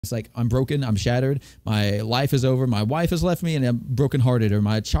It's like, I'm broken, I'm shattered, my life is over, my wife has left me and I'm brokenhearted, or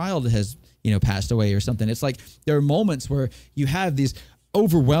my child has, passed away or something. It's like there are moments where you have these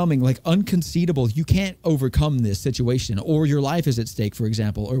overwhelming, like unconceivable, you can't overcome this situation, or your life is at stake, for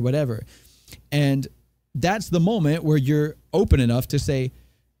example, or whatever. And that's the moment where you're open enough to say,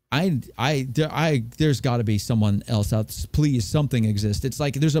 there's got to be someone else out there. Please, something exists. It's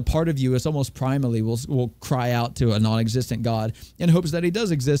like there's a part of you, it's almost primally will cry out to a non-existent God in hopes that he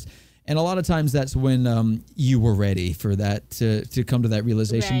does exist. And a lot of times that's when you were ready for that to come to that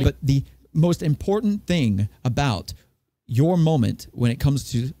realization. Right. But the most important thing about your moment when it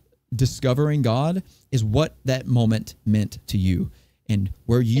comes to discovering God is what that moment meant to you and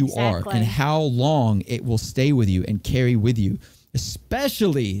where you are and how long it will stay with you and carry with you.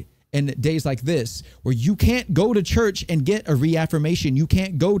 Especially in days like this, where you can't go to church and get a reaffirmation. You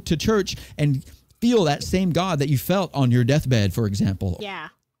can't go to church and feel that same God that you felt on your deathbed, for example. Yeah.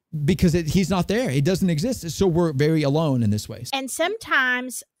 Because he's not there. It doesn't exist. So we're very alone in this way. And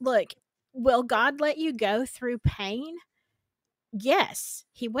sometimes, look, will God let you go through pain? Yes,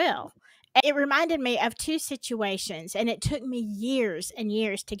 he will. It reminded me of two situations, and it took me years and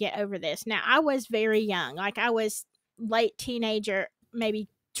years to get over this. Now, I was very young. Like, I was late teenager, maybe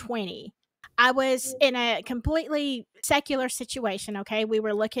 20. I was in a completely secular situation, okay? We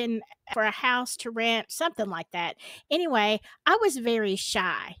were looking for a house to rent, something like that. Anyway, I was very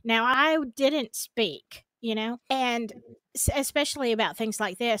shy. Now, I didn't speak, and especially about things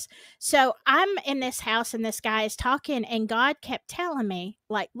like this. So I'm in this house, and this guy is talking, and God kept telling me,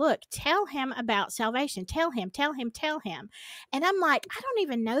 like, look, tell him about salvation. Tell him, tell him, tell him. And I'm like, I don't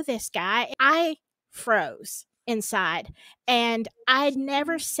even know this guy. I froze inside, and I'd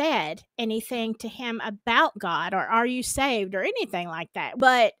never said anything to him about God or are you saved or anything like that,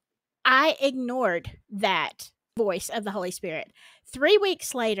 but I ignored that voice of the Holy Spirit. 3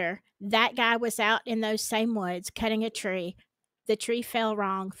 weeks later, that guy was out in those same woods cutting a tree. The tree fell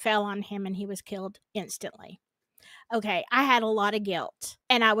wrong, fell on him, and he was killed instantly. Okay, I had a lot of guilt,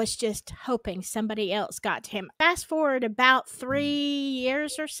 and I was just hoping somebody else got to him. Fast forward about 3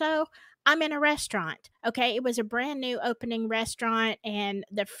 years or so, I'm in a restaurant. Okay, it was a brand new opening restaurant, and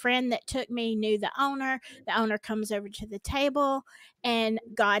the friend that took me knew the owner. The owner comes over to the table, and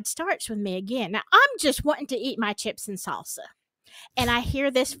God starts with me again. Now, I'm just wanting to eat my chips and salsa, and I hear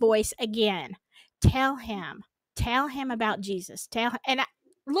this voice again. Tell him about Jesus.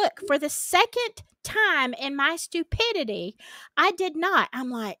 Look, for the second time in my stupidity, I did not. I'm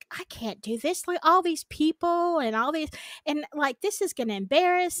like, I can't do this. Look, all these people and all these, and like, this is going to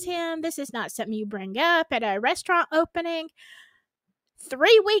embarrass him. This is not something you bring up at a restaurant opening.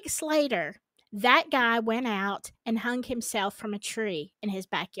 3 weeks later, that guy went out and hung himself from a tree in his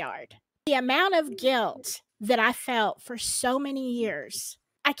backyard. The amount of guilt that I felt for so many years,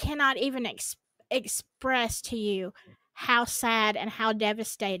 I cannot even express to you how sad and how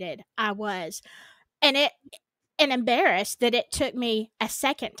devastated I was, and embarrassed that it took me a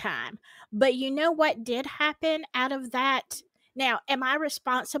second time. But you know what did happen out of that? Now, am I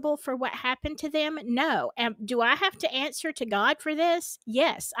responsible for what happened to them? No. Do I have to answer to God for this?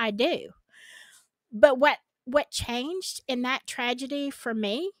 Yes, I do. But what changed in that tragedy for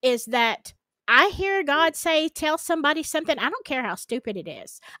me is that I hear God say, tell somebody something. I don't care how stupid it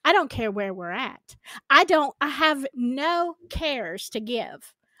is. I don't care where we're at. I have no cares to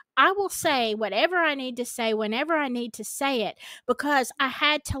give. I will say whatever I need to say whenever I need to say it, because I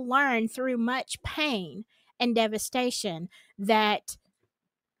had to learn through much pain and devastation that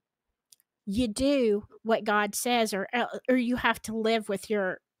you do what God says, or you have to live with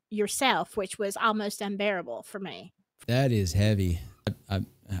yourself, which was almost unbearable for me. That is heavy.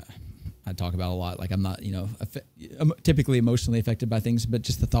 I talk about a lot. Like, I'm not, typically emotionally affected by things, but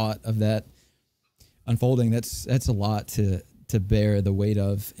just the thought of that unfolding, that's a lot to bear the weight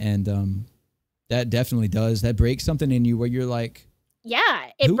of. And that definitely does. That breaks something in you where you're like, yeah,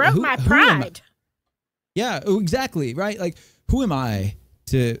 it broke my pride. Yeah, exactly. Right. Like, who am I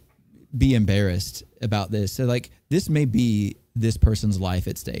to be embarrassed about this? So, like, this may be this person's life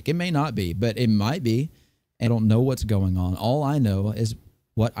at stake. It may not be, but it might be. I don't know what's going on. All I know is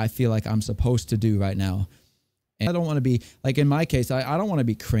what I feel like I'm supposed to do right now. And I don't want to be, like in my case, I don't want to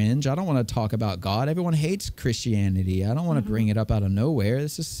be cringe. I don't want to talk about God. Everyone hates Christianity. I don't want to bring it up out of nowhere.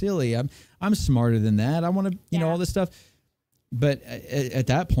 This is silly. I'm smarter than that. I want to, you know, all this stuff. But at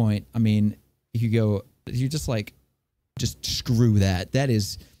that point, I mean, you're just like, just screw that. That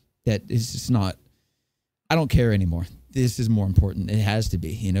is just not, I don't care anymore. This is more important. It has to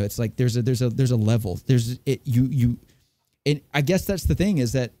be, it's like, there's a level, And I guess that's the thing,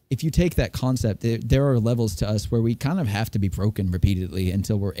 is that if you take that concept, there are levels to us where we kind of have to be broken repeatedly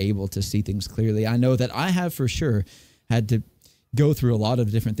until we're able to see things clearly. I know that I have for sure had to go through a lot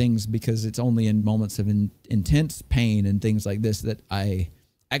of different things, because it's only in moments of intense pain and things like this that I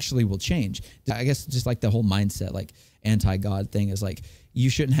actually will change. I guess just like the whole mindset, like anti-God thing, is like, you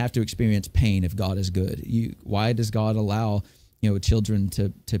shouldn't have to experience pain if God is good. Why does God allow, children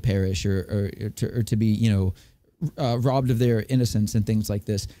to perish or to be, robbed of their innocence and things like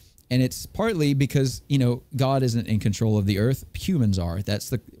this? And it's partly because, God isn't in control of the earth. Humans are.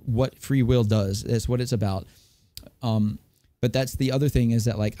 That's what free will does. That's what it's about. But that's the other thing, is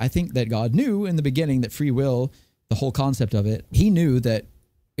that, like, I think that God knew in the beginning that free will, the whole concept of it, he knew that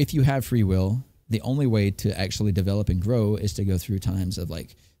if you have free will, the only way to actually develop and grow is to go through times of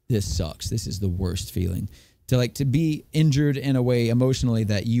like, this sucks. This is the worst feeling. To be injured in a way emotionally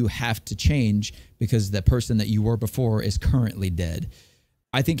that you have to change because the person that you were before is currently dead.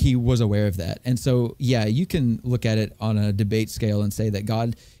 I think he was aware of that. And so, yeah, you can look at it on a debate scale and say that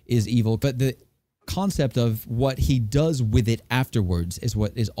God is evil, but the concept of what he does with it afterwards is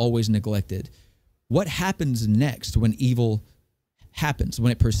what is always neglected. What happens next when evil happens,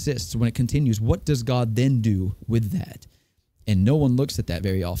 when it persists, when it continues? What does God then do with that? And no one looks at that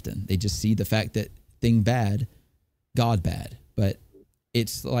very often. They just see the fact that thing bad, God bad. But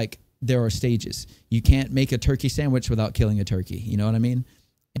it's like, there are stages. You can't make a turkey sandwich without killing a turkey. You know what I mean?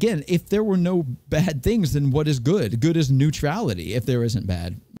 Again, if there were no bad things, then what is good? Good is neutrality if there isn't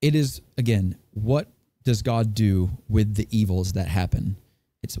bad. It is, again, what does God do with the evils that happen?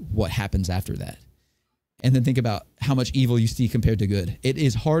 It's what happens after that. And then think about how much evil you see compared to good. It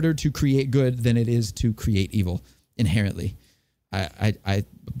is harder to create good than it is to create evil inherently. I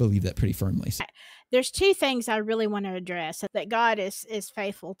believe that pretty firmly. There's two things I really want to address. That God is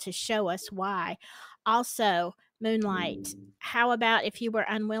faithful to show us why. Also, Moonlight, how about if you were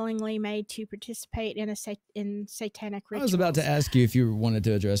unwillingly made to participate in satanic rituals? I was about to ask you if you wanted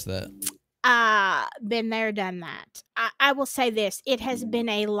to address that. Been there, done that. I will say this. It has been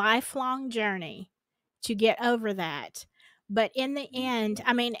a lifelong journey to get over that. But in the end,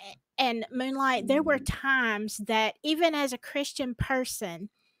 I mean, and Moonlight, there were times that even as a Christian person,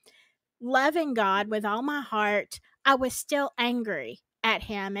 loving God with all my heart, I was still angry at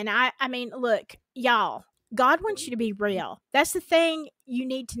him. And I mean, look, y'all, God wants you to be real. That's the thing you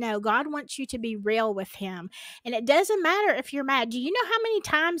need to know. God wants you to be real with him. And it doesn't matter if you're mad. Do you know how many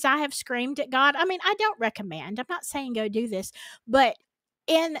times I have screamed at God? I mean, I don't recommend. I'm not saying go do this. But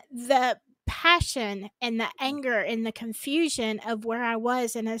in the passion and the anger and the confusion of where I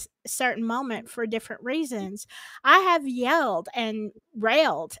was in a certain moment for different reasons, I have yelled and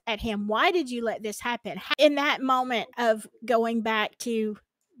railed at him. Why did you let this happen? In that moment of going back to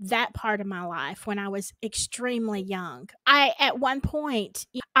that part of my life when I was extremely young, at one point,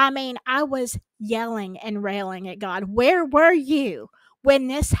 I was yelling and railing at God. Where were you when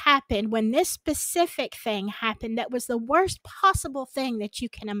this happened, when this specific thing happened that was the worst possible thing that you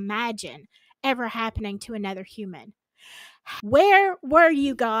can imagine ever happening to another human? Where were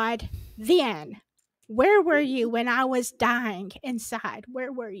you, God, then? Where were you when I was dying inside?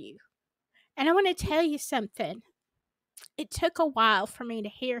 Where were you? And I want to tell you something. It took a while for me to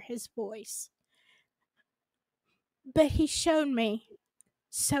hear his voice, but he showed me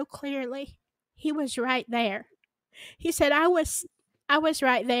so clearly. He was right there. He said, I was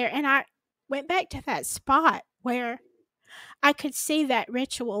right there. And I went back to that spot where I could see that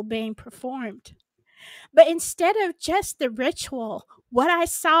ritual being performed. But instead of just the ritual, what I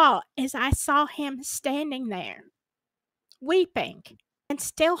saw him standing there, weeping and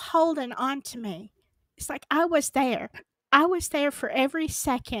still holding on to me. It's like I was there. I was there for every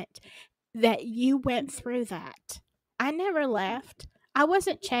second that you went through that. I never left. I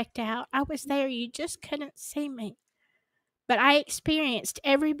wasn't checked out. I was there. You just couldn't see me. But I experienced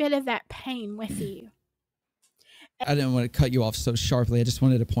every bit of that pain with you. I didn't want to cut you off so sharply. I just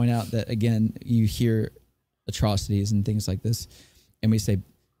wanted to point out that, again, you hear atrocities and things like this, and we say,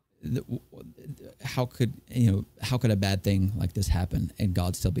 how could a bad thing like this happen and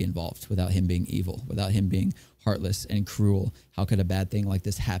God still be involved without him being evil, without him being heartless and cruel? How could a bad thing like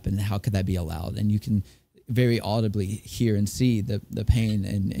this happen? How could that be allowed? And you can very audibly hear and see the pain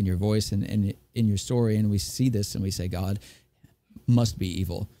in your voice and in your story. And we see this and we say, God must be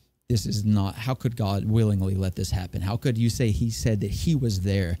evil. This is not, how could God willingly let this happen? How could you say he said that he was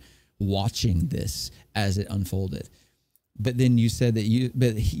there watching this as it unfolded? But then you said that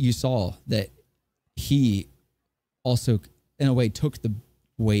you saw that he also, in a way, took the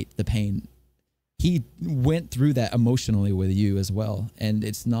weight, the pain. He went through that emotionally with you as well. And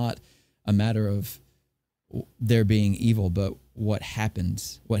it's not a matter of there being evil, but what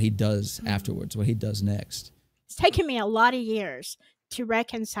happens, what he does afterwards, what he does next. It's taken me a lot of years to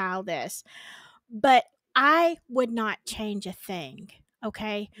reconcile this, but I would not change a thing,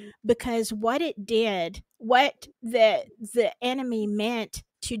 okay? Because what it did, what the enemy meant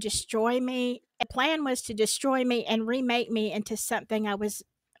to destroy me, the plan was to destroy me and remake me into something I was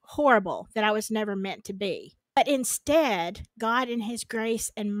horrible, that I was never meant to be. But instead, God in his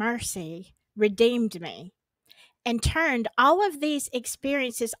grace and mercy redeemed me and turned all of these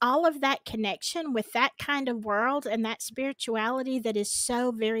experiences, all of that connection with that kind of world and that spirituality that is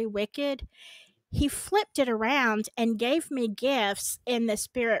so very wicked. He flipped it around and gave me gifts in the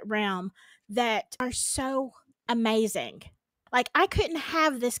spirit realm that are so amazing. Like, I couldn't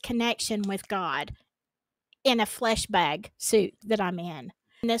have this connection with God in a flesh bag suit that I'm in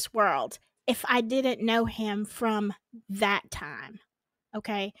this world if I didn't know him from that time.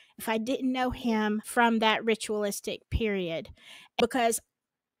 Okay, if I didn't know him from that ritualistic period, because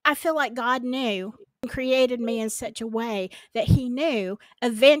I feel like God knew and created me in such a way that he knew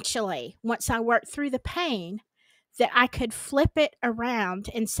eventually, once I worked through the pain, that I could flip it around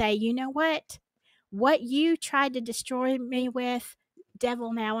and say, you know what? What you tried to destroy me with,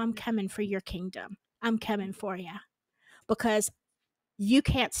 devil, now I'm coming for your kingdom. I'm coming for you because you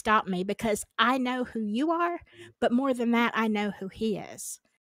can't stop me, because I know who you are, but more than that, I know who he is.